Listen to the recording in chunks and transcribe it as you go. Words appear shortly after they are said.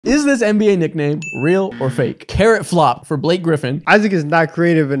Is this NBA nickname real or fake? Carrot Flop for Blake Griffin. Isaac is not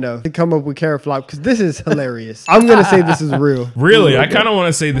creative enough to come up with Carrot Flop because this is hilarious. I'm going to say this is real. Really? I kind of want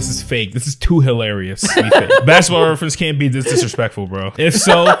to say this is fake. This is too hilarious to be fake. Basketball Reference can't be this disrespectful, bro. If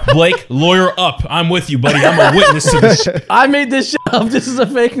so, Blake, lawyer up. I'm with you, buddy. I'm a witness to this shit. I made this shit up. This is a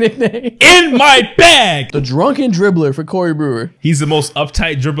fake nickname. In my bag! The Drunken Dribbler for Corey Brewer. He's the most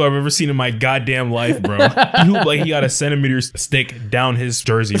uptight dribbler I've ever seen in my goddamn life, bro. He hooped like he got a centimeter stick down his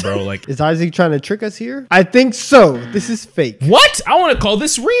jersey, bro. Like, is Isaac trying to trick us here? I think so. This is fake. What? I want to call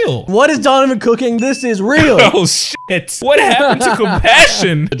this real. What is Donovan cooking? This is real. Oh, shit. What happened to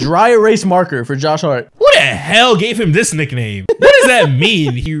compassion? The Dry Erase Marker for Josh Hart. Who the hell gave him this nickname? What does that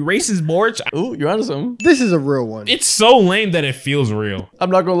mean? He erases boards? Ooh, you're onto something. This is a real one. It's so lame that it feels real. I'm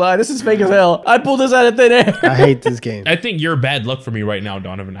not gonna lie. This is fake as hell. I pulled this out of thin air. I hate this game. I think you're bad luck for me right now,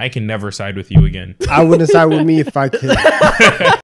 Donovan. I can never side with you again. I wouldn't side with me if I could.